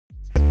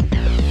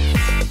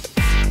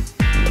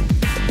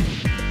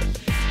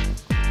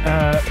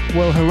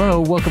Well,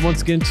 hello. Welcome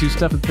once again to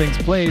Stuff and Things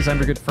Plays. I'm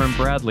your good friend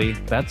Bradley.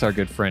 That's our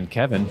good friend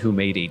Kevin, who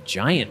made a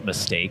giant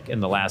mistake in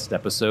the last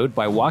episode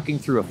by walking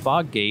through a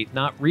fog gate,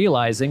 not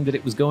realizing that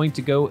it was going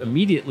to go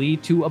immediately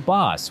to a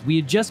boss. We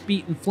had just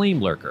beaten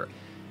Flame Lurker.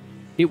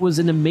 It was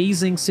an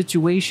amazing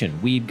situation.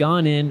 We'd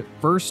gone in,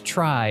 first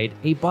tried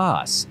a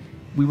boss.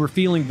 We were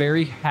feeling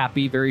very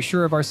happy, very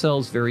sure of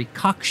ourselves, very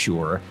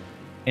cocksure.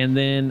 And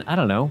then, I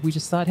don't know, we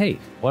just thought, hey,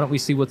 why don't we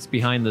see what's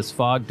behind this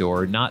fog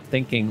door? Just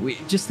thinking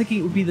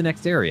it would be the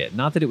next area,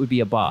 not that it would be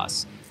a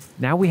boss.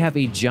 Now we have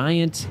a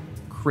giant,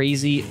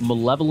 crazy,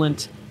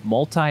 malevolent,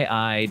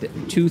 multi-eyed,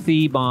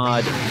 toothy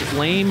mod,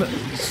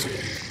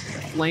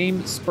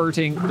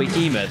 flame-spurting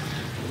behemoth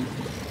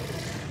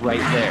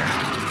right there.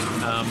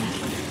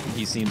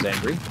 He seems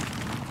angry.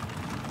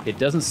 It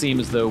doesn't seem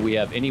as though we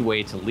have any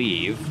way to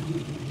leave.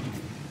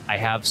 I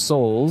have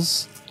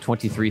souls,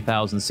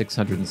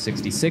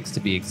 23,666 to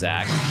be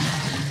exact,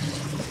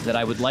 that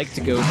I would like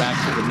to go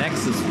back to the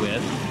Nexus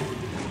with.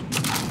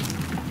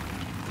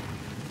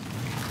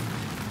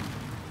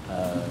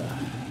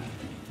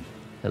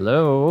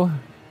 Hello,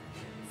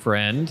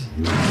 friend. This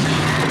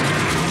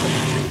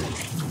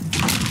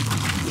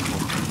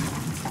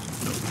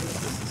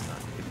is not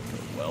going to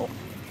go well.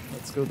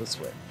 Let's go this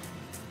way.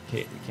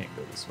 Okay, we can't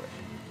go this way.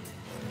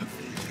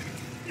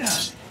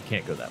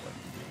 Can't go that way.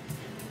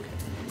 Okay,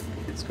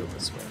 let's go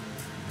this way.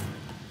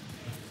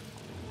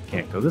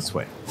 Can't go this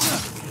way.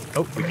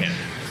 Oh, we can.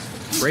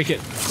 Break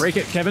it,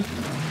 Kevin.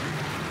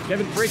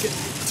 Kevin, break it.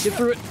 Get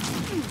through it.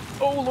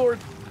 Oh, Lord.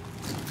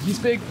 He's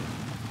big.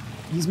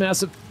 He's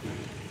massive.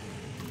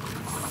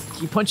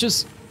 He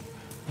punches.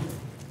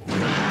 No.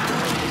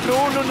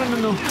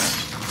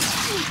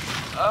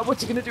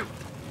 What's he gonna do?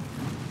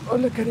 Oh,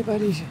 look at it.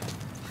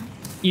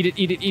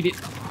 Eat it.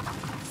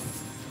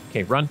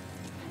 Okay, run.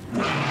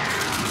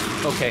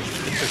 Okay,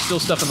 there's still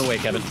stuff in the way,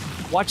 Kevin.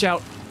 Watch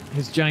out.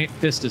 His giant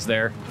fist is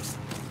there.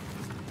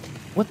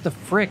 What the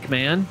frick,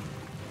 man?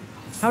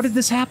 How did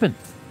this happen?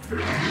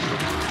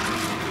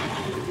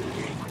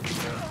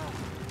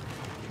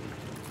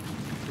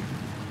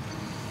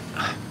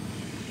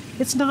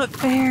 It's not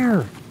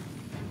fair.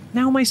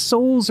 Now my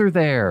souls are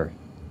there.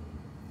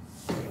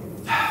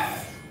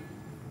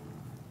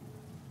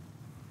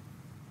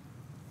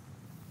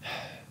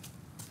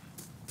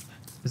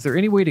 Is there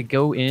any way to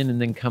go in and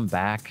then come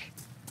back?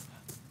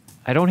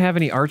 I don't have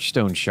any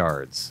Archstone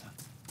shards.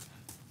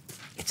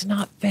 It's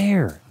not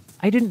fair.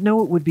 I didn't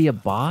know it would be a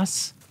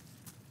boss.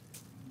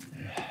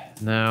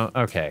 No,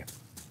 okay.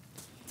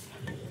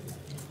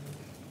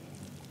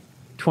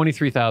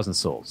 23,000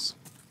 souls.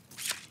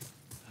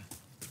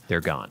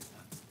 They're gone.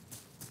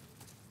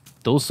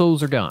 Those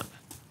souls are gone.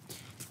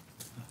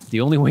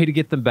 The only way to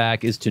get them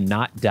back is to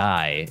not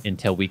die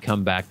until we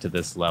come back to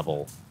this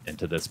level and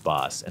to this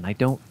boss. And I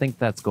don't think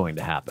that's going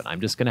to happen. I'm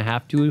just going to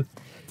have to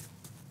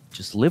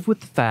just live with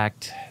the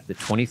fact that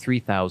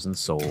 23,000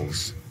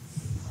 souls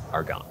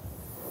are gone.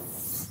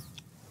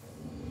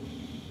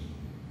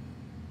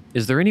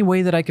 Is there any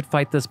way that I could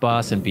fight this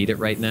boss and beat it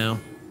right now?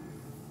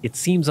 It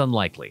seems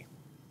unlikely.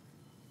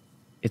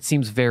 It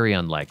seems very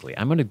unlikely.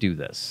 I'm going to do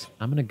this.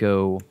 I'm going to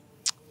go...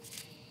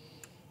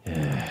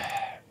 I'm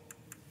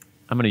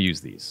going to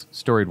use these.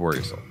 Storied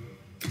Warrior Soul.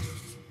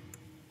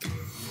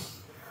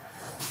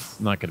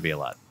 Not going to be a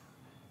lot.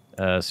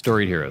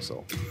 Storied Hero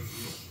Soul.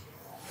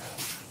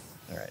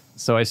 All right.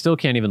 So I still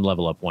can't even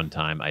level up one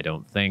time, I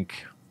don't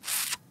think.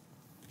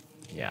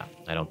 Yeah,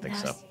 I don't think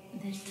so.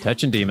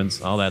 Touching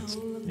demons. All that's...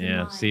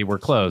 Yeah, see, we're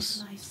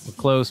close. We're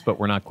close, but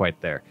we're not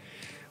quite there.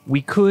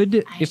 We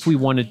could, if we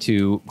wanted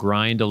to,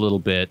 grind a little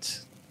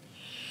bit.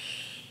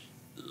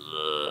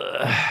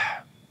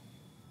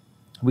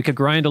 We could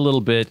grind a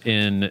little bit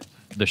in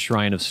the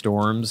Shrine of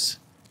Storms,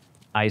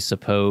 I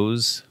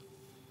suppose.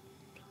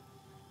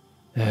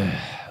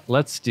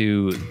 Let's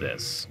do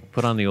this.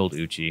 Put on the old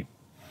Uchi.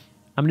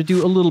 I'm going to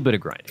do a little bit of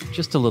grinding,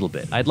 just a little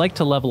bit. I'd like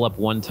to level up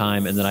one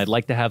time, and then I'd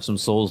like to have some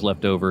souls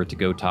left over to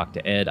go talk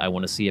to Ed. I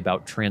want to see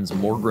about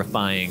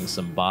transmogrifying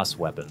some boss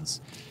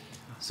weapons.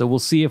 So we'll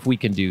see if we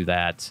can do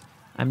that.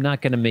 I'm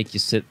not going to make you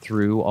sit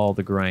through all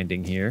the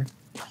grinding here.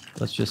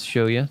 Let's just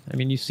show you. I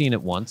mean, you've seen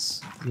it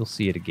once. You'll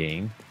see it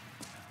again.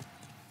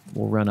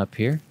 We'll run up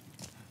here.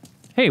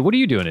 Hey, what are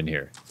you doing in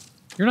here?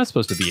 You're not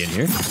supposed to be in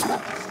here.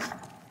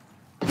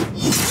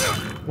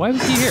 Why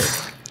was he here?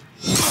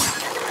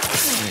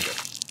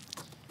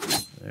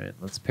 All right,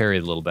 let's parry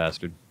the little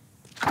bastard.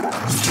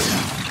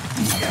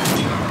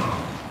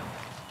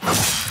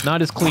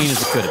 Not as clean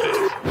as it could have been.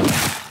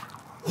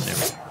 There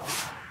we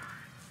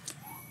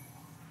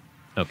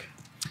go.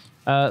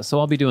 Okay. So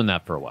I'll be doing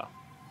that for a while.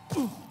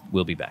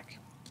 We'll be back.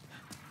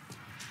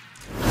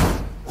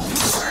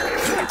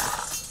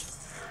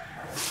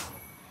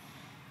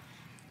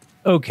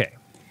 Okay.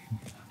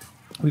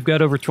 We've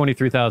got over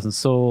 23,000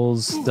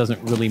 souls.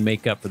 Doesn't really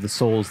make up for the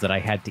souls that I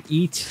had to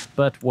eat,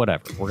 but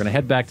whatever. We're going to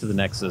head back to the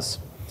Nexus.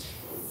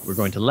 We're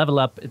going to level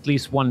up at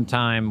least one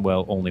time,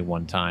 well, only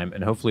one time,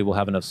 and hopefully we'll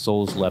have enough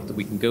souls left that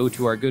we can go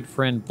to our good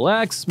friend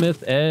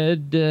Blacksmith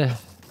Ed,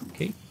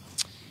 okay,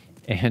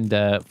 and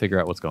figure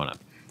out what's going on.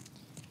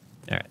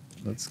 All right,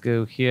 let's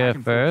go here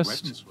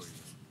first.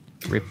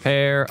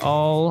 Repair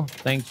all.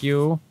 Thank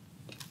you.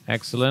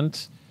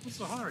 Excellent. What's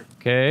the hurry?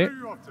 Okay. Where are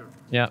you off to?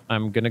 Yeah,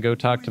 I'm gonna go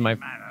talk to my...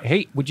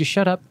 Hey, would you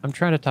shut up? I'm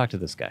trying to talk to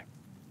this guy.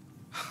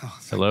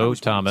 Hello,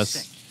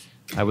 Thomas.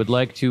 I would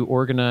like to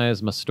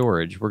organize my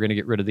storage. We're gonna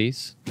get rid of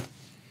these.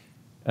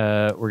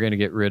 We're gonna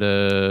get rid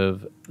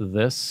of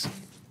this.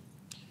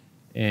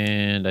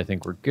 And I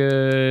think we're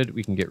good.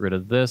 We can get rid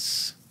of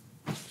this.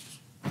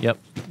 Yep.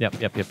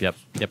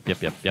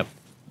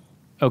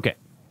 Okay.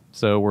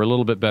 So we're a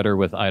little bit better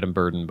with item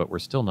burden, but we're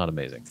still not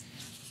amazing.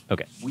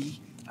 Okay.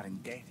 We are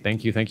indebted.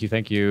 Thank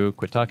you.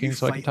 Quit talking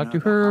so I can talk to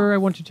her. I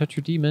want to touch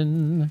your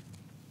demon.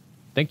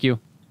 Thank you.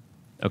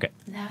 Okay.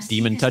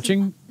 Demon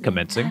touching.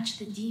 Commencing.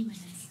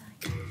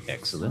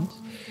 Excellent.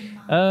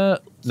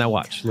 Now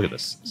watch. Look at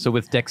this. So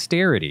with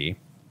dexterity,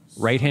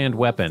 right-hand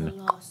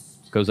weapon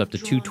goes up to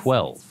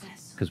 212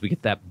 because we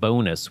get that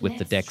bonus with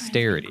the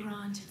dexterity.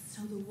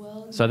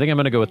 So I think I'm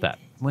going to go with that.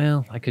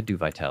 Well, I could do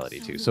vitality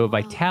too. So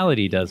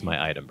vitality does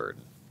my item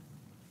burden.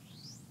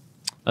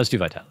 Let's do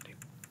vitality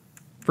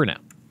for now.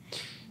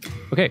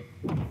 Okay,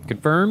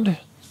 confirmed.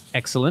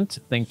 Excellent,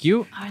 thank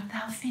you.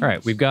 All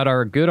right, we've got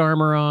our good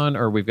armor on,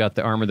 or we've got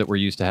the armor that we're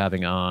used to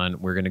having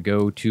on. We're going to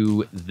go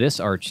to this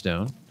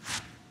archstone.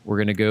 We're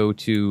going to go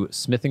to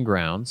smithing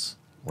grounds.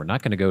 We're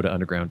not going to go to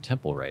underground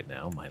temple right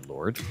now, my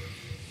lord.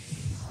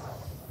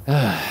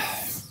 The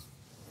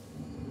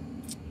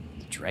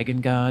dragon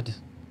god.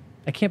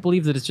 I can't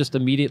believe that it's just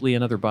immediately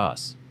another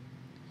boss.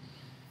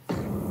 All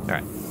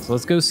right, so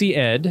let's go see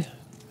Ed.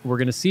 We're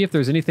going to see if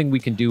there's anything we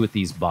can do with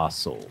these boss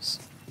souls.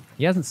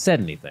 He hasn't said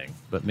anything,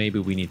 but maybe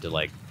we need to,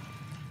 like,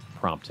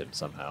 prompt him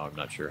somehow. I'm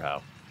not sure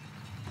how.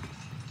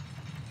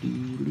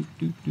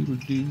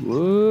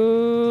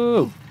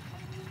 Whoa!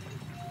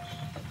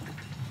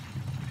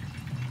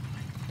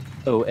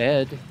 Oh,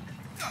 Ed.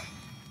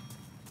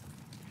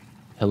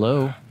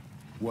 Hello?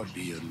 What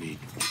do you need?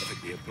 Let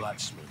it be a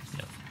blacksmith.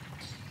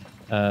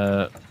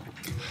 Yeah.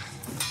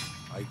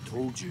 I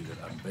told you that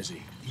I'm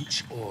busy.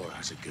 Each ore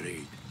has a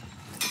grade.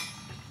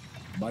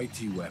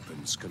 Mighty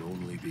weapons can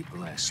only be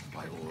blessed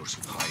by ores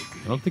of high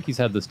grade. I don't think he's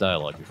had this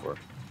dialogue before.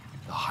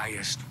 The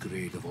highest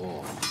grade of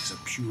all is a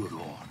pure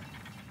ore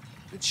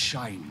that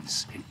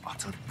shines in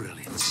utter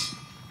brilliance.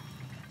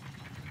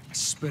 A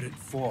spirit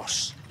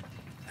force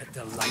that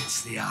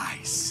delights the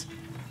eyes.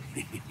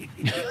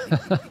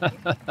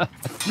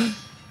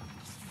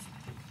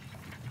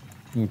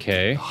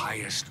 Okay. The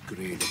highest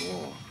grade of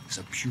all is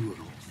a pure ore.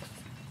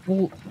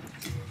 Well...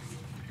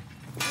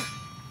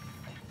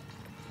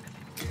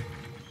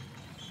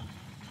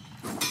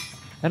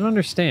 I don't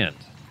understand.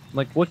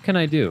 Like, what can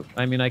I do?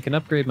 I mean, I can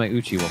upgrade my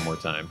Uchi one more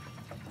time.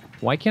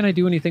 Why can't I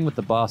do anything with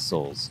the boss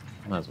souls?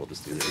 Might as well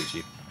just do the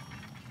Uchi.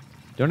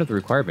 Don't have the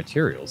required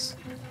materials.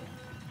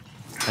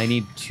 I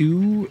need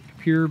 2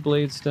 pure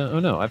blade stone. Oh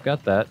no, I've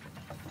got that.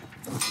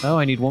 Oh,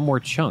 I need 1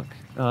 more chunk.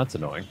 Oh, that's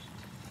annoying.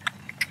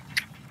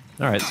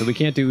 Alright, so we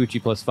can't do Uchi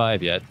plus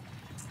 5 yet.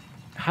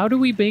 How do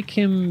we make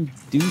him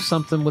do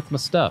something with my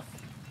stuff?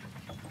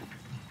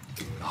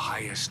 The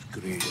highest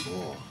grade of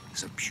all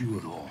is a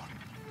pure ore.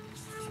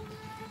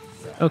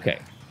 Okay.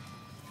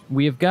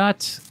 We have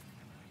got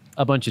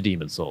a bunch of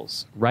demon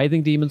souls.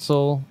 Writhing demon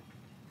soul,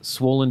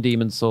 swollen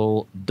demon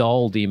soul,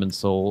 dull demon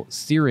soul,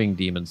 searing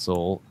demon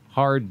soul,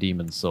 hard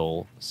demon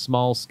soul,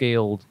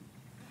 small-scaled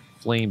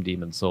flame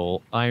demon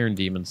soul, iron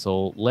demon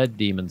soul, lead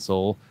demon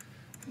soul,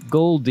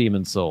 gold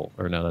demon soul.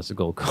 Or no, that's a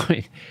gold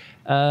coin.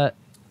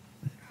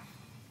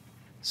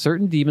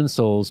 Certain demon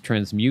souls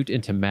transmute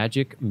into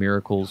magic,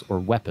 miracles, or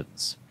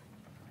weapons.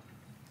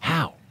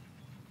 How?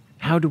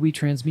 How do we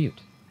transmute?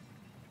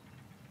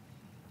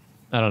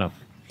 I don't know.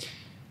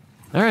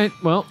 All right,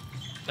 well,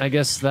 I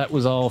guess that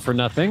was all for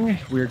nothing.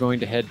 We're going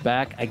to head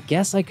back. I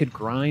guess I could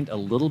grind a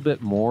little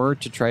bit more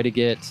to try to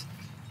get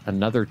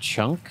another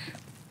chunk.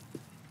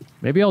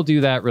 Maybe I'll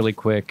do that really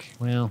quick.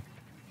 Well,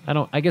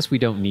 I guess we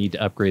don't need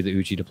to upgrade the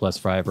Uchi to plus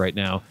 5 right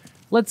now.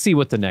 Let's see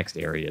what the next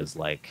area is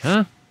like,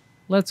 huh?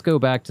 Let's go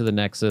back to the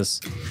Nexus.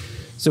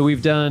 So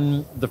we've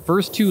done the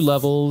first 2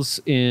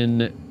 levels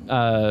in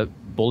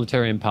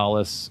Boletarian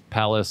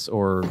Palace,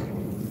 or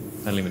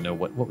I don't even know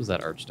what was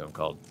that archstone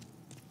called.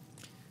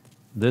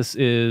 This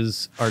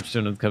is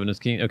Archstone of the Covenant's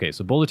King. Okay,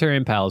 so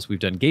Boletarian Palace. We've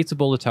done Gates of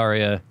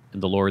Boletaria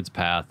and the Lord's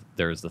Path.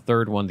 There's the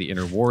 3rd one, the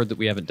Inner Ward, that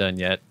we haven't done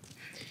yet.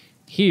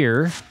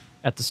 Here,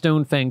 at the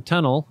Stonefang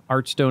Tunnel,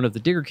 Archstone of the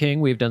Digger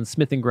King, we've done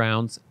Smithing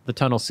Grounds, the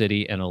Tunnel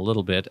City, and a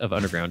little bit of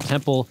Underground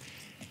Temple.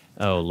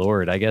 Oh,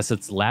 Lord, I guess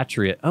it's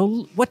Latria.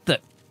 Oh, what the...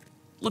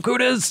 Look who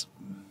it is!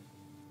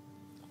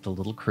 The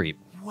little creep.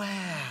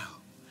 Wow,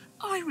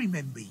 I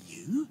remember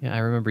you. Yeah, I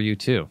remember you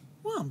too.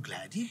 Well, I'm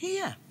glad you're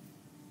here.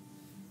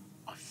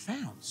 I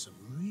found some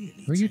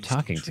really Who are you tasty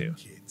talking to?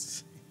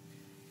 trinkets.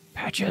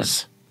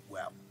 Patches.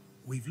 Well,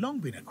 we've long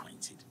been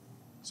acquainted,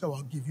 so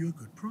I'll give you a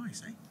good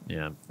price, eh?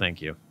 Yeah,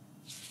 thank you.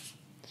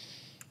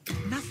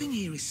 Nothing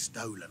here is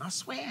stolen, I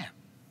swear.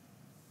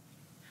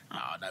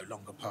 I no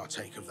longer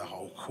partake of the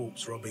whole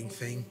corpse robbing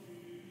thing.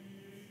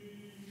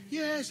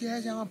 Yes,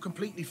 I'm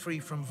completely free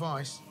from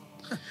vice.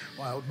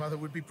 My old mother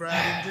would be proud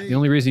indeed. The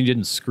only reason you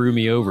didn't screw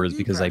me over is You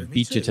because I proud of me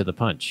beat you too. to the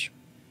punch.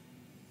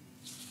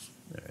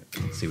 All right,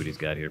 let's see what he's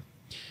got here.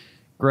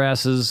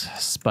 Grasses,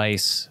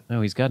 spice.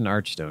 Oh, he's got an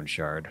archstone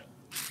shard.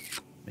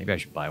 Maybe I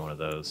should buy one of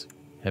those.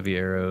 Heavy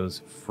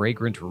arrows,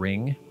 fragrant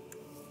ring,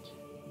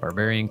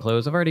 barbarian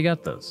clothes. I've already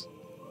got those.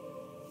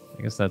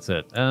 I guess that's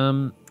it.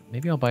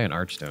 Maybe I'll buy an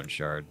archstone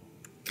shard.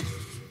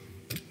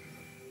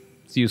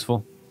 It's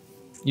useful.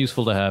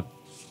 Useful to have.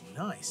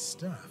 Nice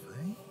stuff,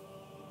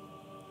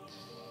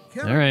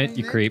 eh? All right,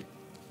 you creep.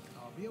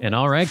 And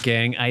all right,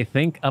 gang, I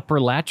think Upper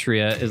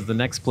Latria is the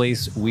next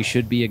place we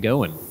should be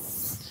a-going.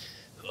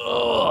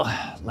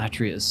 Ugh,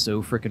 Latria is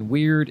so freaking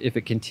weird. If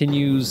it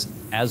continues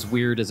as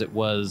weird as it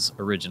was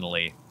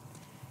originally,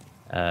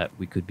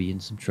 we could be in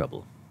some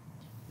trouble.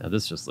 Now,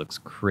 this just looks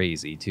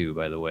crazy, too,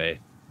 by the way.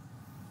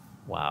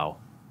 Wow.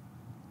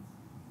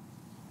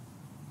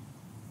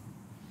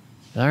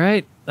 All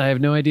right, I have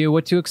no idea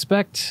what to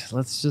expect.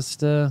 Let's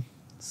just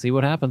see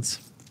what happens.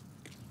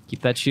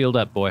 Keep that shield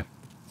up, boy.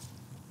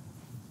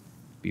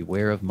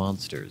 Beware of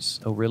monsters.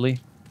 Oh, really?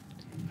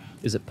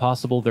 Is it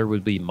possible there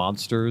would be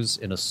monsters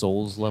in a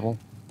Souls level?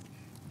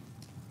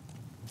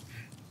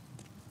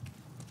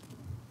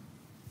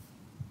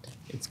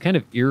 It's kind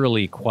of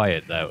eerily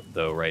quiet,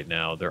 though, right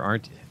now. There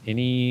aren't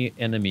any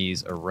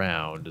enemies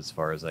around, as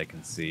far as I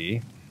can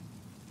see.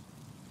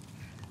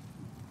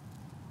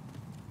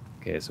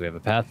 Okay, so we have a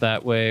path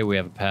that way. We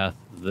have a path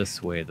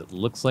this way that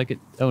looks like it...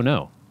 Oh,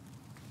 no.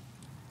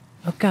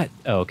 Oh, God.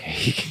 Oh, okay.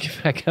 You can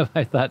get back up.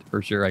 I thought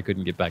for sure I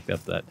couldn't get back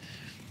up that.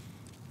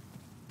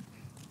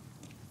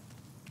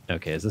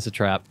 Okay, is this a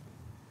trap?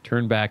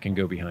 Turn back and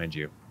go behind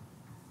you.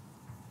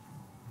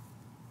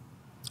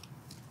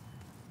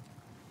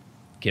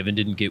 Kevin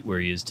didn't get where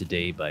he is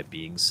today by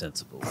being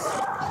sensible.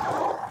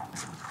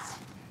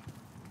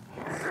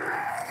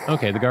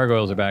 Okay, the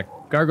gargoyles are back.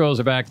 Gargoyles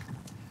are back.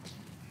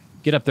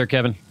 Get up there,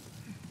 Kevin.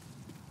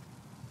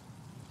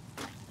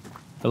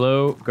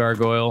 Hello,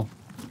 gargoyle.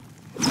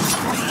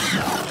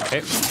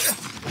 Okay.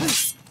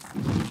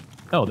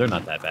 Oh, they're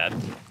not that bad.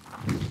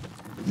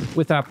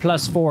 With our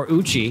 +4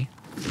 Uchi.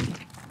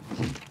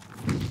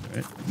 All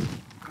right.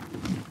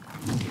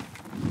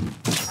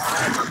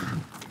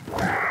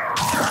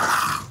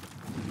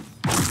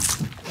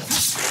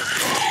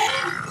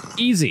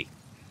 Easy.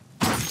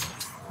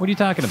 What are you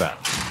talking about?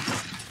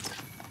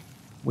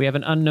 We have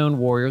an unknown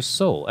warrior's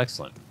soul.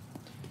 Excellent.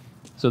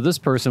 So this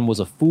person was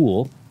a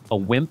fool, a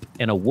wimp,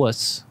 and a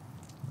wuss.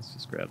 Let's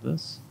just grab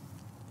this.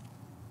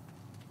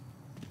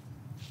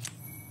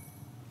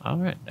 All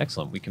right,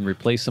 excellent. We can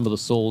replace some of the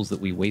souls that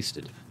we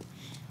wasted.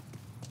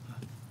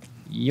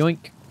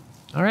 Yoink.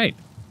 All right.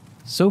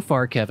 So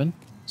far, Kevin,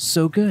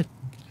 so good.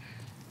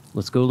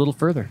 Let's go a little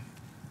further.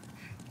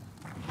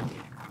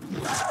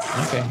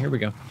 Okay, here we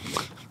go.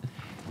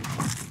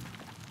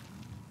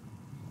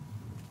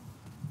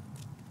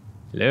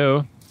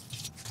 Hello.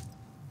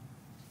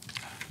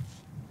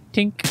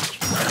 Tink.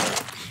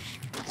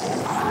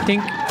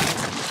 Tink.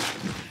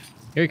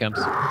 Here he comes.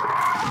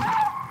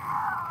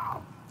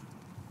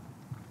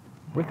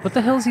 What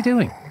the hell is he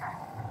doing?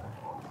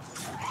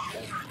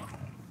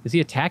 Is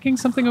he attacking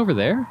something over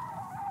there?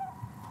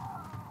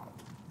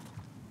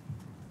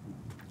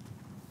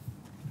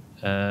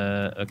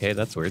 Okay,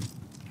 that's weird.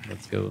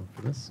 Let's go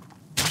for this.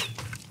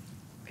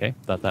 Okay,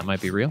 thought that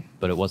might be real,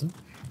 but it wasn't.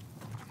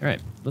 All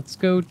right, let's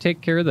go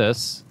take care of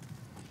this.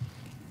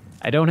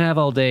 I don't have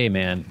all day,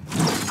 man.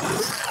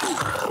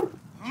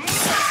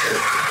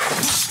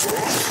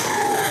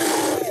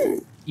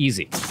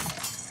 Easy.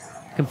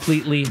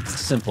 Completely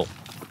simple.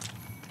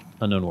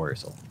 Unknown warrior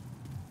soul.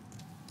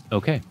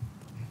 Okay.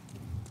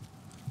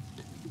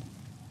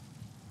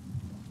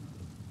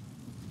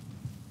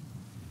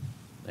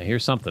 I hear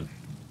something.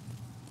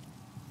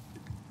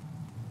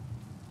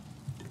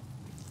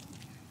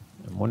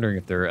 I'm wondering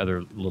if there are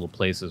other little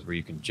places where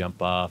you can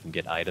jump off and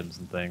get items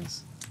and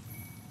things.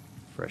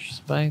 Fresh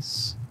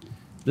spice.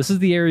 This is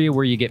the area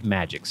where you get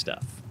magic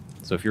stuff.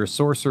 So if you're a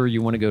sorcerer,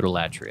 you want to go to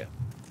Latria.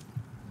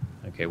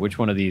 Okay, which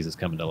one of these is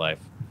coming to life?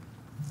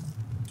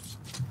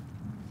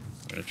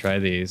 I'm going to try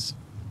these.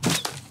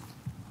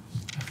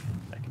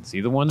 I can see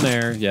the one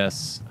there.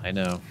 Yes, I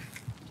know.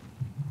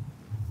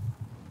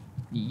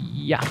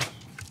 Yeah.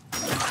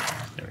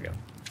 There we go.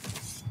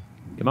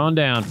 Come on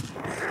down.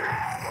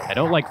 I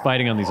don't like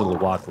fighting on these little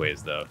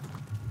walkways, though.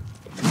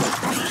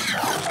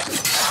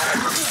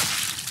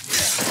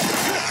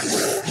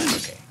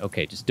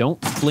 Okay, just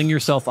don't fling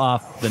yourself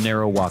off the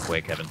narrow walkway,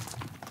 Kevin.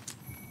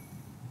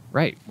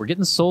 Right, we're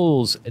getting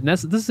souls, and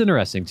this is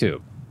interesting,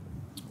 too.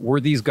 Were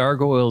these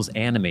gargoyles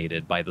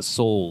animated by the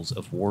souls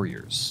of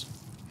warriors?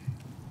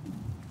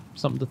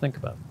 Something to think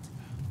about.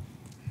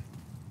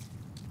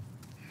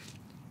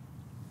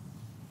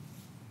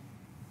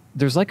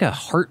 There's like a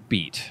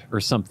heartbeat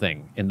or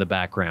something in the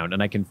background,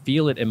 and I can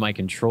feel it in my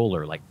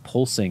controller, like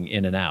pulsing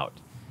in and out.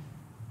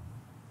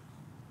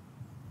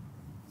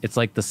 It's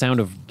like the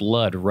sound of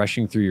blood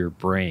rushing through your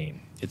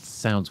brain. It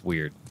sounds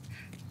weird.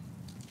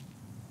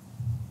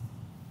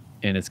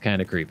 And it's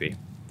kind of creepy.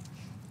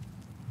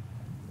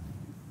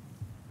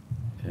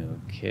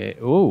 Okay.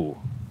 Oh.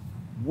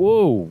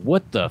 Whoa.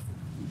 What the?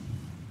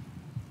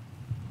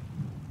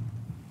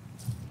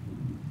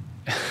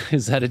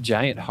 Is that a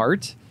giant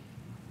heart?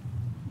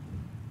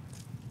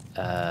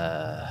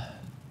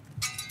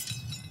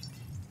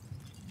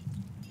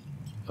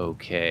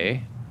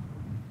 Okay.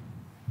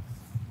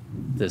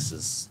 This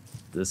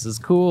is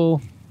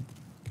cool.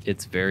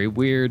 It's very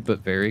weird,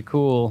 but very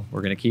cool.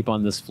 We're gonna keep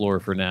on this floor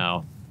for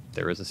now.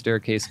 There is a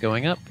staircase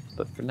going up,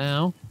 but for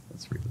now,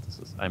 let's read what this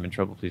is. I'm in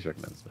trouble. Please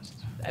recommend this message.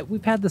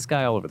 We've had this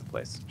guy all over the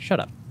place. Shut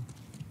up.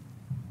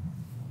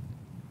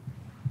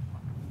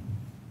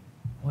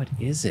 What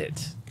is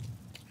it?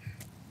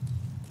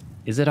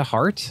 Is it a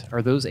heart?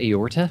 Are those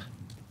aorta?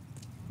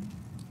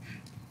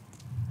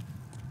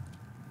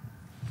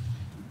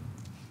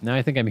 Now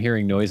I think I'm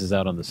hearing noises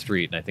out on the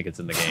street, and I think it's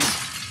in the game.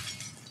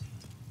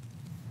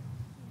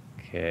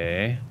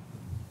 Okay.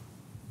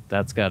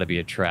 That's got to be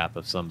a trap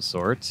of some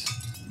sort.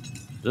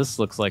 This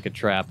looks like a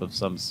trap of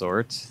some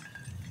sort.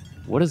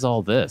 What is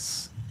all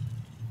this?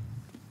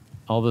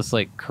 All this,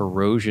 like,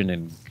 corrosion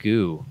and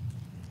goo.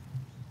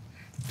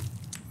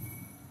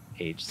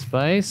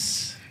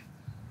 H-spice.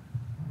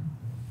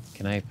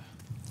 Can I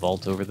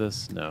vault over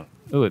this? No.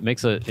 Oh, it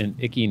makes an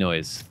icky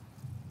noise.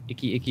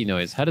 Icky, icky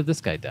noise. How did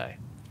this guy die?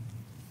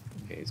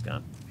 Okay, he's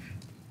gone.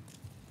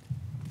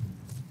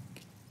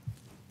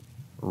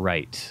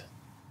 Right.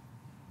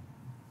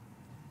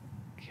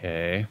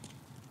 Okay.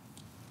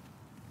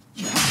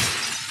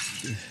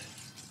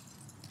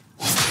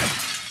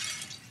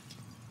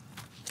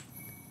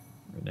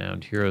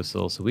 Renowned hero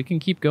soul. So we can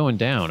keep going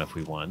down if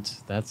we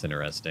want. That's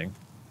interesting.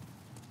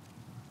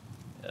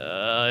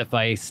 If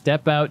I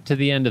step out to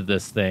the end of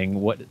this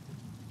thing,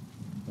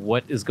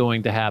 what is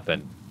going to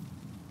happen?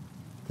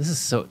 This is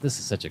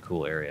such a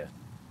cool area.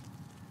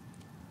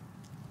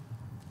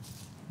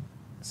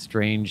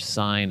 Strange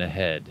sign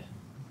ahead.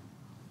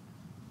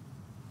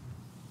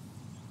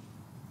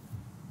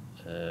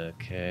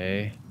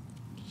 Okay.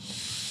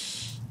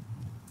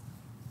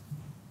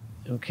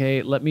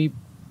 Okay, let me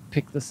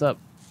pick this up.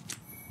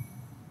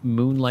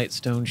 Moonlight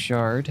stone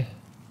shard.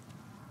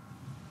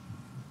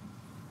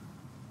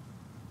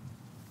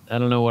 I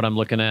don't know what I'm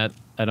looking at.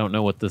 I don't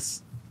know what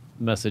this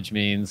message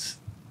means.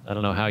 I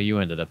don't know how you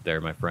ended up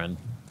there, my friend.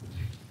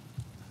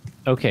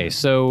 Okay,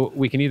 so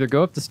we can either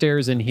go up the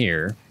stairs in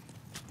here,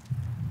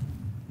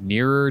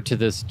 nearer to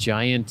this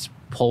giant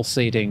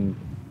pulsating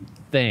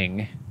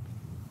thing,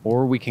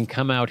 or we can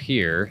come out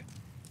here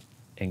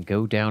and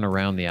go down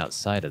around the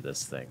outside of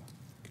this thing.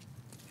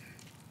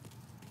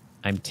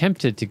 I'm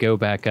tempted to go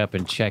back up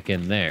and check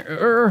in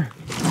there.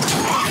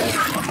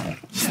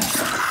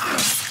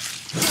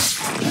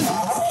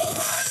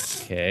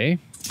 Okay.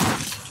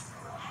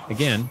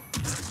 Again,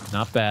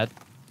 not bad.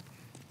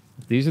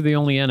 If these are the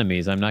only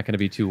enemies, I'm not going to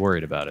be too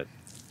worried about it.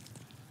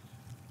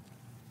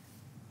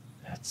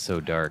 That's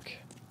so dark.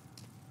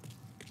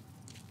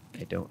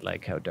 I don't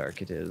like how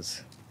dark it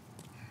is.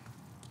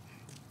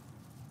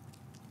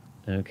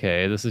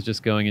 Okay, this is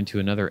just going into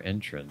another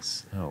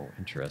entrance. Oh,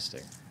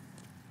 interesting.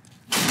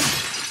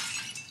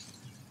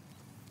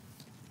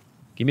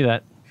 Give me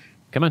that.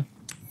 Come on.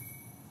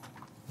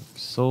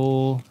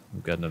 Soul.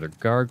 We've got another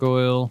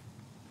gargoyle.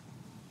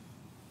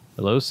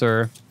 Hello,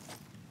 sir.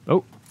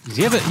 Oh, does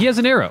he have he has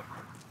an arrow.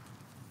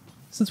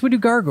 Since when do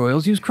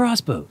gargoyles use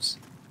crossbows?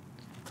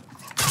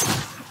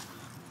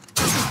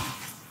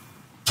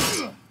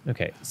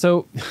 Okay,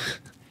 so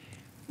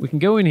we can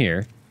go in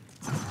here.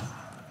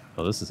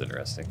 Oh, this is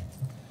interesting.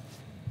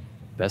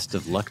 Best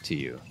of luck to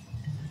you.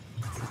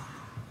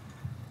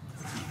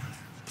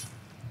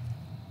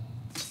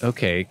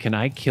 Okay, can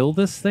I kill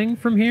this thing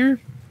from here?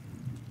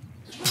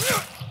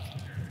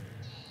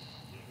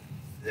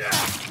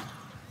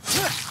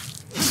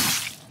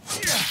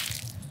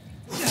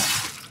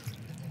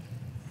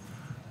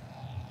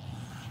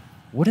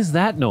 What is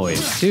that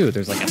noise, too?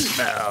 There's like a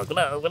glow,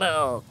 glow,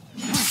 glow.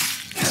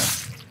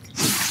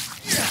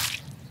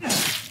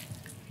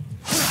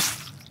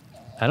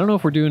 I don't know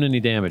if we're doing any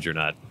damage or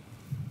not.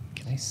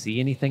 Can I see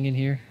anything in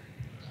here?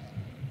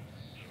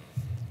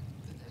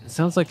 It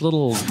sounds like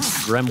little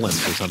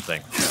gremlins or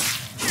something.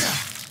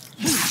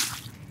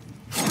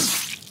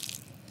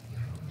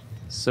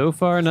 So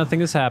far,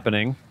 nothing is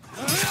happening.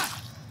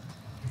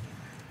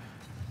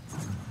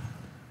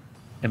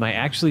 Am I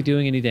actually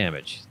doing any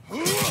damage?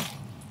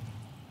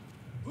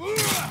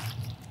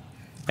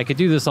 I could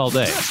do this all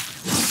day.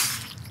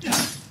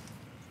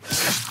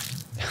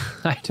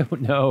 I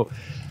don't know.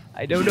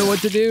 I don't know what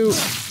to do.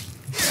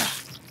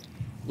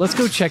 Let's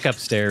go check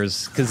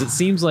upstairs, because it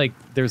seems like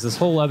there's this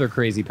whole other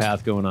crazy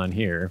path going on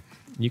here.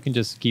 You can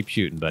just keep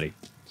shooting, buddy.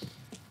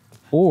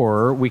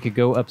 Or we could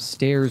go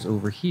upstairs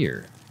over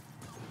here.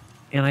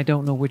 And I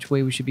don't know which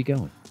way we should be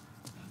going.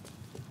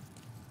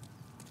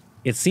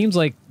 It seems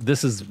like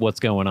this is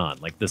what's going on,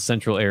 like the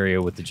central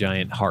area with the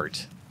giant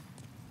heart.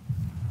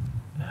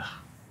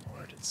 Oh,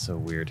 Lord, it's so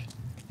weird.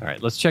 All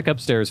right, let's check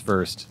upstairs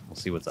first. We'll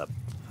see what's up.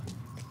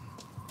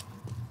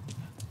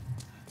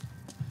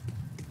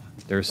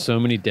 There's so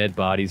many dead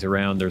bodies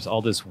around. There's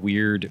all this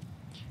weird,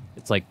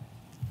 it's like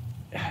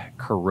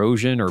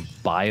corrosion or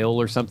bile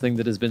or something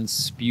that has been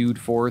spewed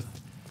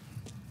forth.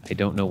 I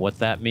don't know what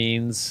that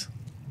means.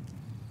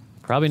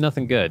 Probably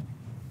nothing good.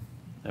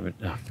 I mean,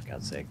 oh, for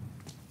God's sake.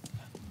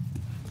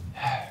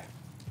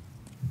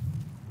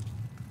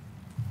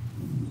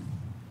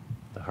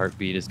 The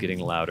heartbeat is getting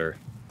louder.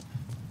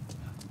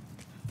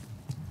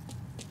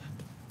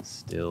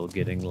 Still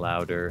getting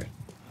louder.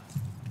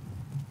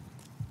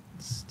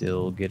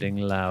 Still getting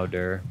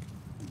louder.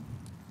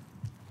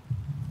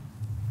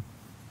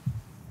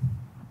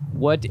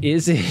 What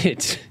is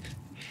it?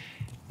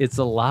 It's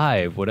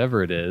alive,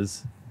 whatever it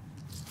is.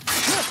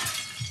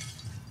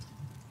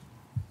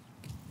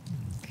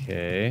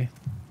 Okay.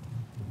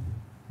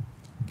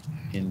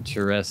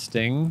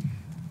 Interesting.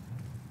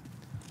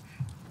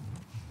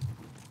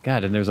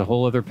 God, and there's a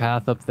whole other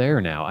path up there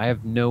now. I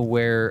have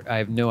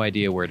no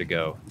idea where to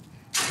go.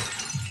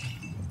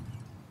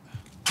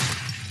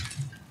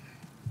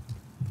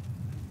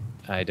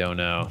 I don't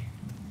know.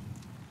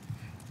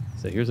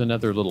 So here's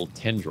another little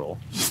tendril.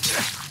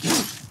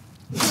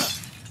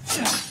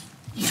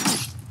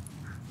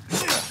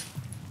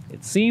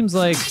 It seems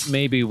like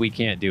maybe we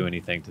can't do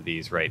anything to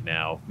these right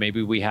now.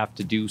 Maybe we have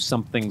to do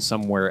something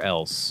somewhere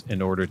else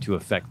in order to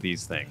affect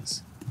these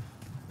things.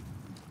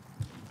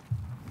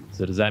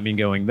 So does that mean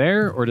going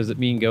there, or does it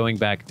mean going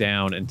back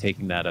down and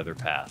taking that other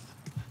path?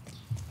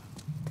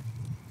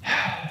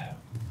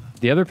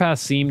 The other path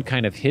seemed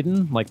kind of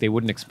hidden, like they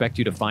wouldn't expect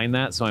you to find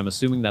that, so I'm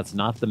assuming that's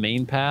not the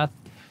main path.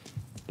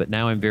 But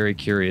now I'm very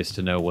curious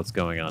to know what's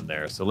going on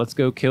there. So let's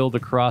go kill the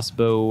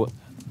crossbow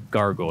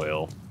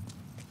gargoyle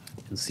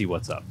and see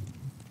what's up.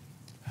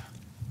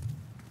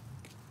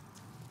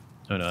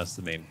 Oh no, that's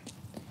the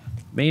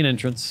main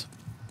entrance.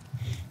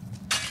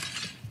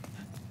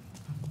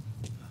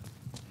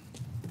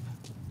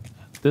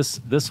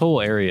 This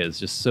whole area is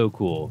just so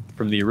cool.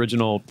 From the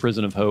original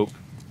Prison of Hope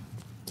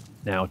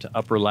now to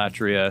Upper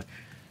Latria,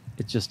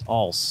 it's just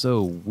all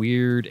so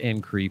weird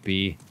and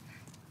creepy.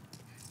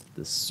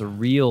 The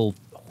surreal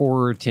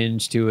horror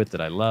tinge to it that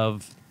I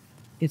love.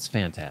 It's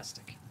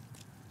fantastic.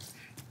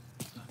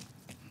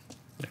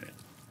 All right.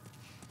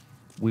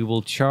 We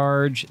will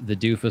charge the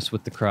doofus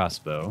with the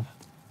crossbow.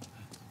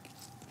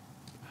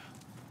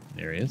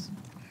 There he is.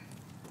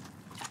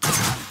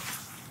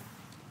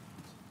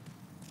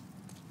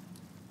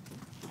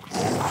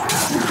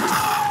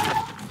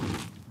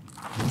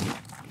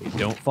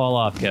 Don't fall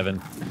off, Kevin.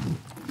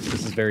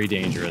 This is very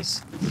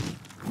dangerous.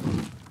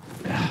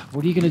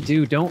 What are you gonna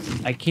do?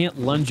 I can't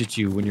lunge at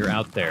you when you're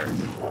out there.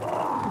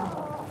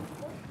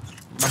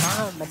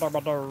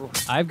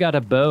 I've got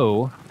a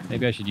bow.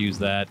 Maybe I should use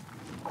that.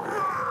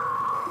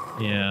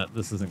 Yeah,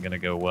 this isn't gonna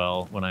go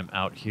well when I'm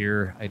out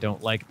here. I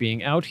don't like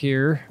being out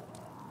here.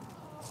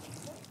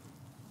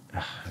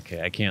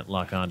 Okay, I can't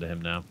lock onto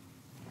him now.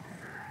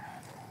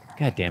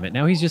 God damn it.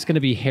 Now he's just gonna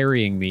be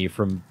harrying me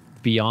from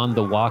beyond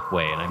the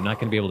walkway, and I'm not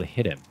going to be able to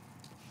hit him.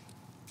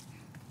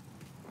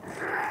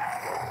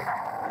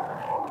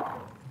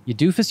 You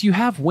doofus, you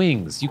have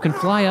wings. You can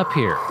fly up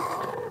here.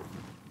 I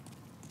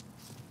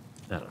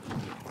don't know.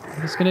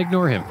 I'm just going to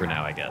ignore him for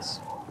now, I guess.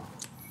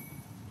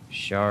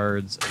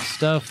 Shards of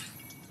stuff.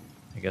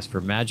 I guess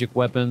for magic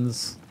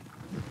weapons.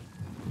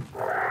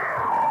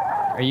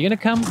 Are you going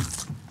to come?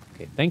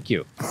 Okay, thank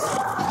you.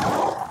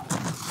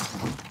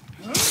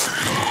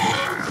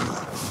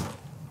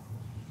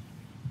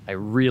 I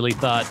really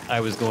thought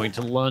I was going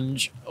to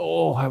lunge.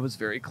 Oh, I was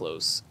very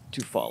close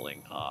to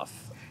falling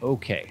off.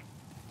 Okay.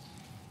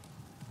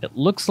 It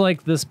looks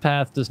like this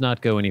path does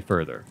not go any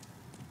further.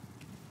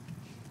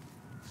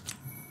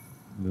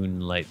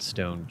 Moonlight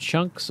stone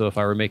chunk. So if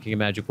I were making a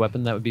magic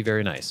weapon, that would be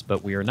very nice.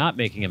 But we are not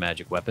making a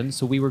magic weapon,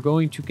 so we were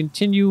going to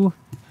continue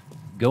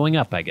going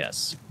up, I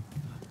guess.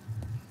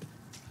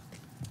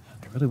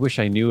 I really wish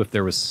I knew if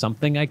there was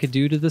something I could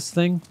do to this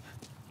thing.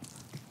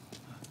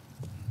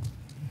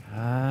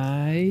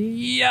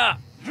 Yeah.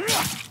 I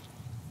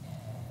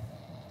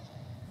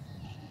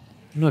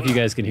don't know if you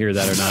guys can hear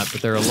that or not,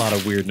 but there are a lot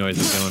of weird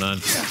noises going on.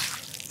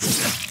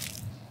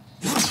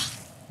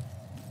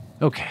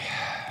 Okay.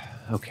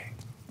 Okay.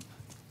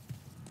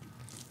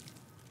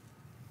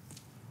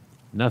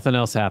 Nothing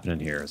else happening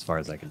here as far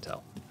as I can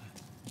tell.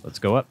 Let's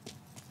go up.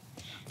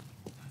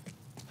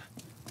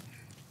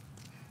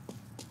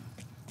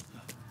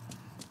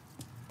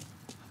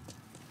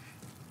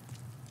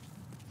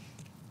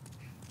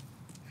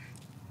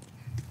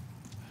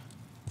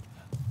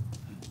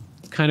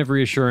 Kind of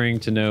reassuring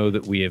to know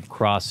that we have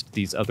crossed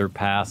these other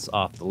paths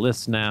off the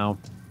list now.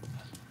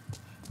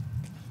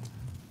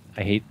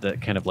 I hate the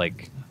kind of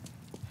like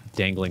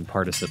dangling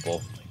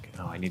participle. Like,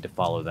 oh, I need to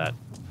follow that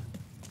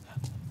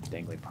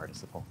dangling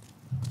participle.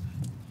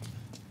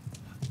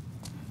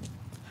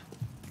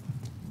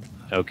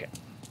 Okay.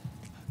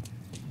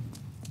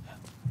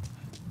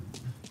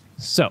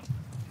 So,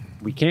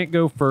 we can't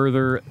go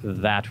further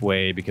that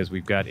way because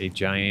we've got a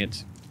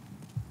giant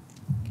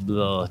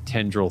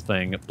tendril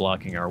thing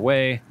blocking our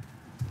way.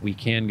 We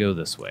can go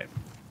this way.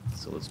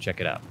 So let's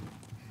check it out.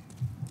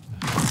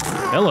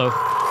 Hello.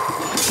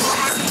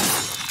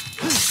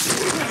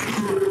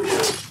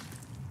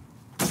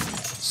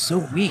 So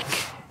weak.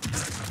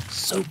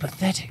 So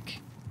pathetic.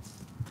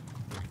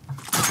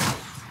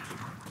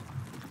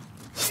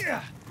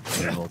 Yeah.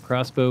 Little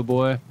crossbow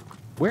boy.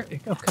 Where?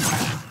 Oh, come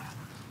on.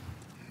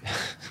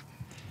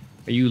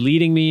 Are you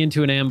leading me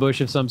into an ambush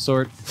of some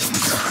sort?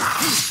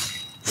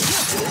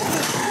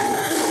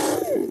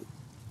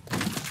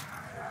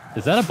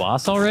 Is that a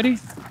boss already?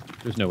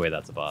 There's no way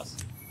that's a boss.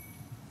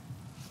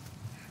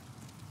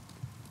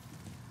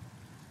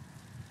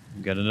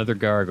 We've got another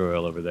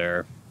gargoyle over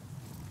there.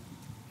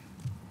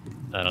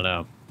 I don't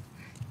know.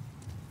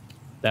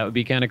 That would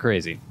be kind of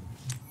crazy.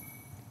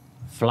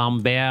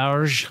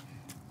 Flamberge.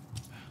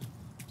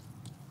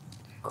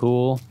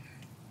 Cool.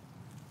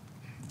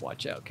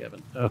 Watch out,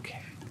 Kevin. Okay.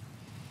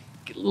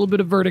 Get a little bit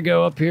of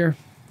vertigo up here.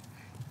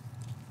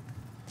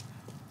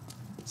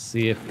 Let's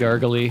see if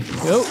Gargly...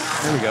 Oh,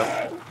 there we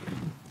go.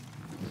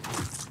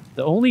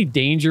 The only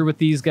danger with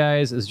these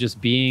guys is just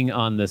being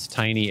on this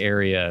tiny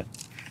area.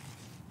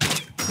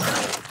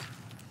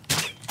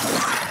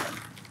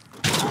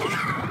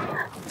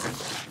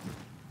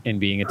 And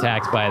being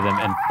attacked by them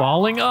and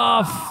falling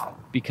off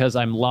because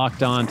I'm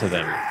locked onto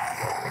them.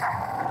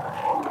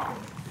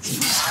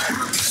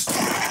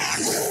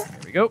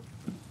 There we go.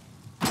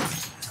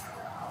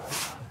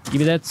 Give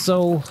me that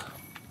soul.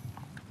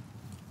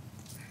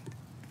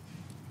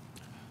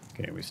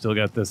 Okay, we still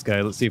got this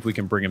guy. Let's see if we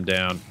can bring him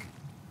down.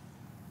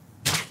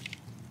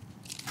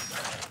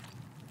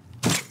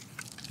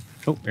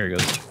 Oh, there he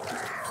goes.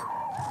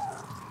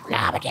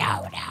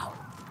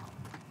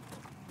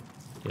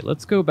 Okay,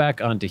 let's go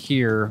back onto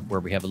here where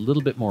we have a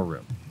little bit more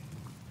room.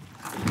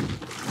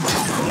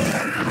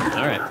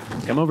 All right,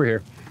 come over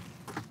here.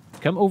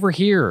 Come over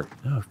here.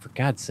 Oh, for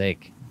God's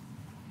sake.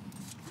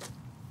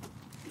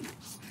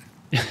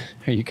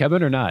 Are you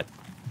coming or not?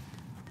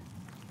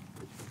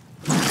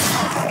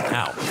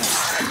 Ow.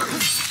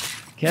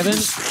 Kevin,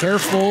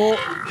 careful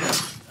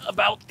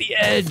about the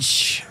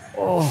edge.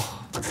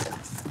 Oh.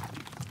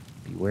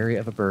 Be wary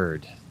of a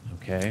bird.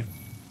 Okay.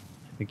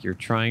 I think you're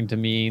trying to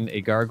mean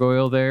a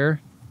gargoyle there.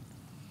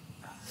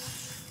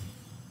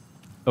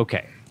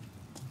 Okay.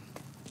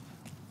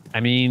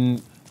 I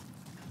mean,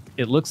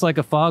 it looks like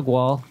a fog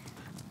wall.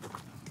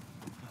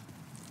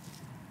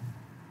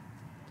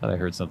 Thought I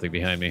heard something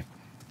behind me.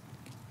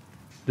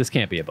 This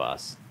can't be a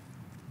boss.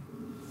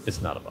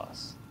 It's not a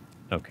boss.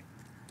 Okay.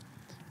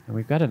 And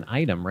we've got an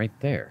item right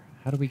there.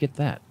 How do we get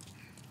that?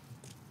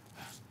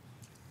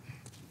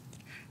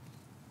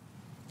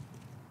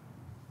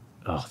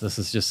 Oh, this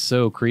is just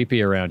so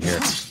creepy around here.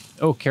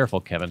 Oh,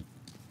 careful, Kevin.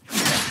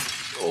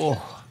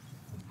 Oh,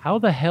 how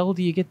the hell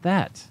do you get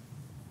that?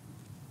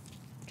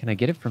 Can I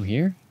get it from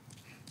here?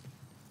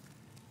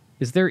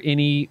 Is there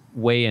any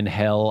way in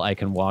hell I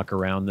can walk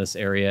around this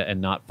area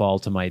and not fall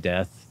to my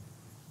death?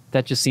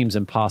 That just seems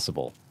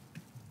impossible.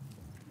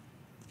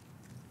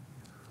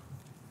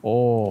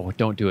 Oh,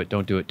 don't do it,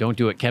 don't do it, don't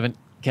do it, Kevin.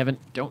 Kevin,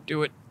 don't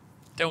do it.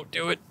 Don't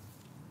do it.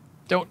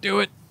 Don't do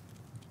it.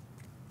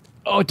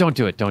 Oh, don't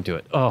do it, don't do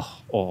it.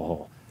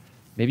 Oh.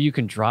 Maybe you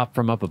can drop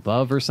from up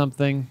above or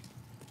something?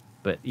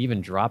 But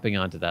even dropping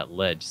onto that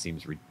ledge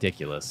seems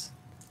ridiculous.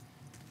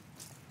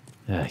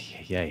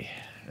 Yay.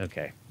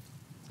 Okay.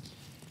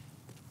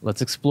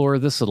 Let's explore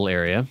this little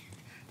area.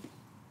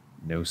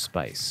 No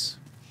spice.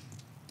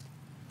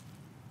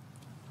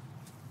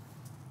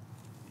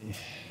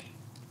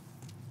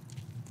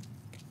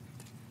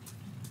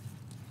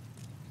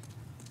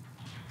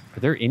 Are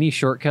there any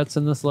shortcuts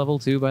in this level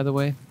too, by the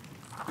way?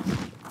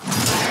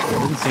 It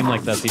doesn't seem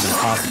like that's even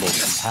possible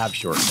to have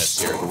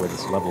shortcuts here the way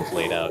this level's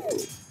laid out.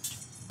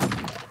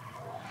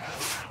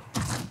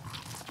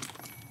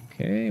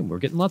 Okay, we're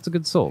getting lots of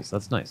good souls.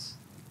 That's nice.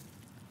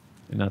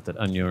 And not that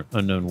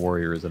Unknown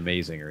Warrior is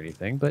amazing or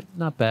anything, but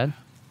not bad.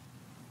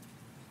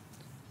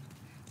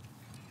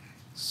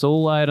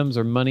 Soul items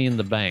or money in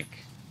the bank.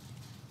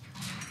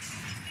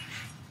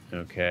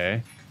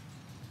 Okay.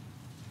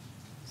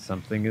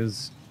 Something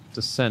is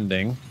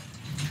descending.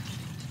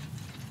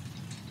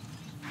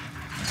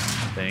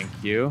 Thank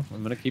you.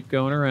 I'm going to keep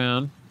going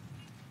around.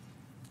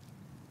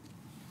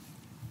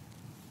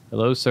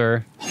 Hello,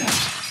 sir.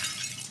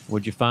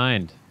 What'd you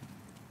find?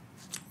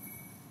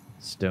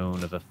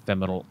 Stone of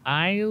Ephemeral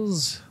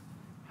Eyes.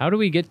 How do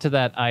we get to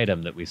that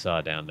item that we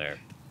saw down there?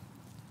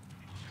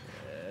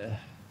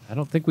 I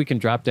don't think we can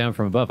drop down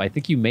from above. I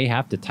think you may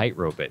have to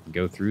tightrope it and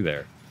go through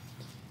there.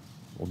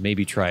 We'll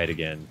maybe try it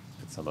again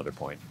at some other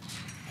point.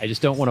 I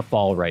just don't want to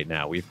fall right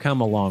now. We've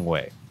come a long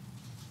way.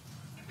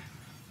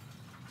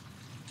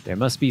 There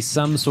must be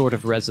some sort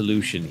of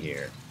resolution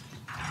here.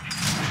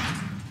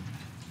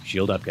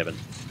 Shield up, Kevin.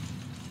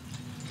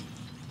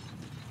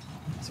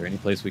 Is there any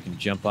place we can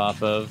jump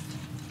off of?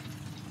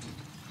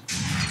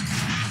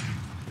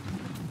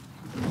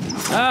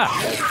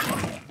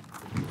 Ah!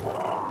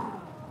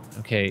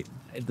 Okay,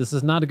 this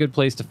is not a good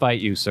place to fight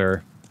you,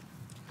 sir.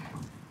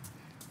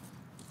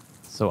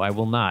 So I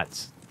will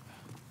not.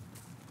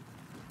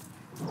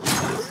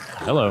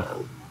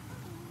 Hello.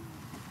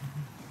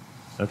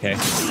 Okay.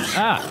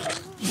 Ah!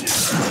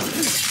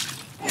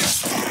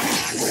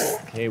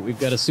 Okay, we've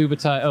got a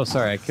Subutai. Oh,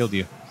 sorry, I killed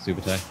you,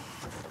 Subutai.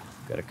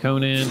 Got a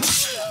Conan.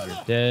 You're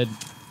dead.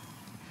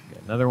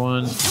 Got another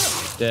one.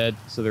 Dead.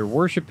 So they're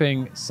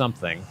worshipping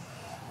something.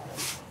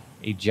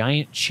 A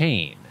giant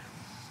chain.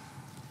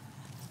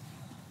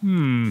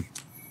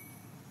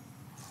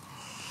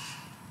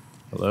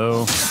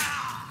 Hello.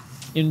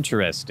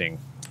 Interesting.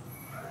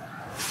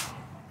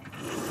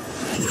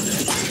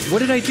 What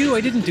did I do?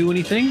 I didn't do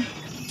anything.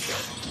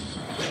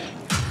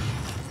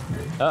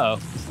 Uh-oh.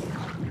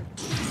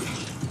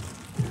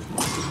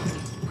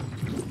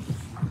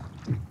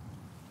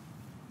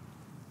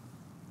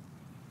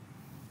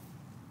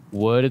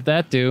 What did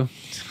that do?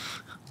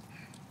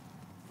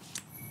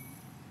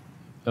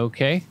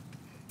 Okay.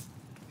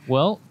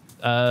 Well,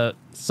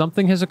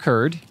 something has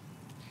occurred.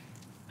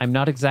 I'm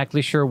not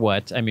exactly sure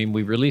what. I mean,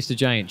 we released a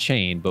giant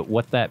chain, but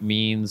what that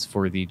means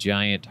for the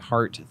giant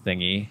heart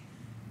thingy,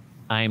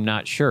 I'm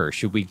not sure.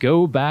 Should we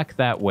go back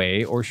that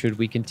way, or should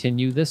we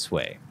continue this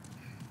way?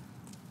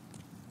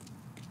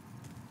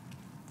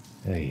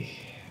 Hey.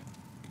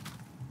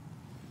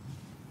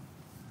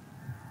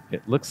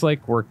 It looks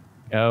like we're...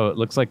 Oh, it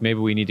looks like maybe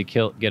we need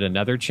to get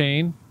another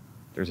chain.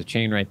 There's a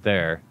chain right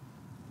there.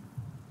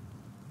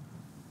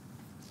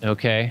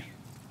 Okay.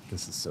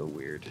 This is so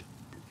weird.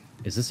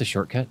 Is this a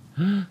shortcut?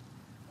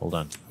 Hold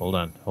on, hold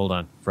on, hold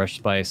on. Fresh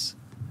spice.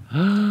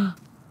 Oh.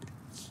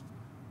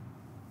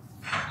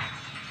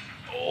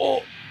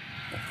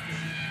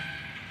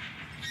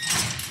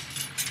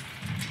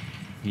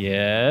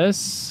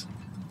 Yes.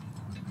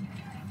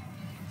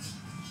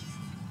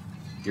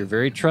 You're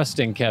very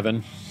trusting,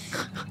 Kevin.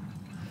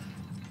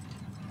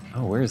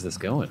 Oh, where is this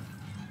going?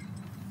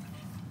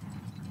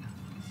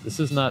 This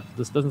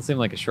doesn't seem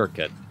like a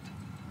shortcut.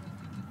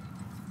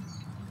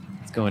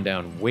 It's going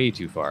down way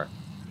too far.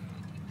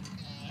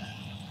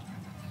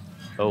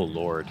 Oh,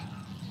 Lord.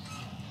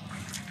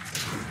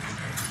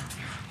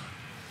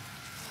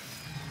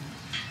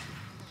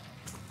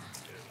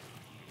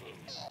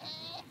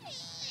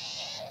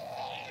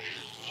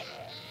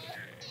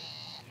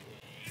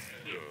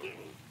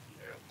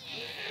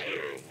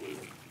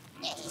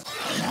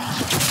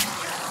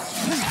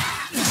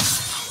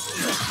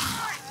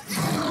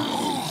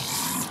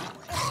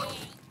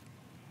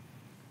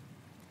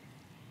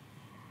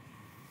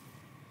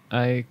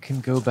 I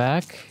can go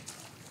back?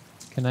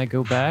 Can I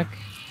go back?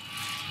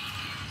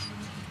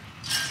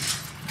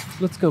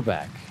 Let's go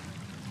back.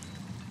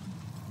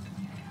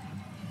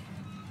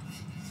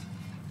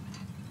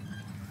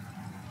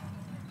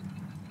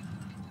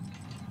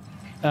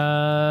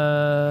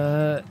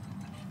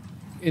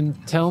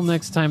 Until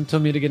next time, tell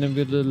me to get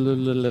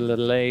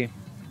a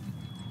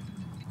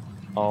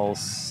I'll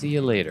see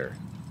you later.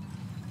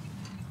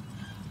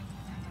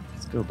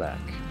 Let's go back.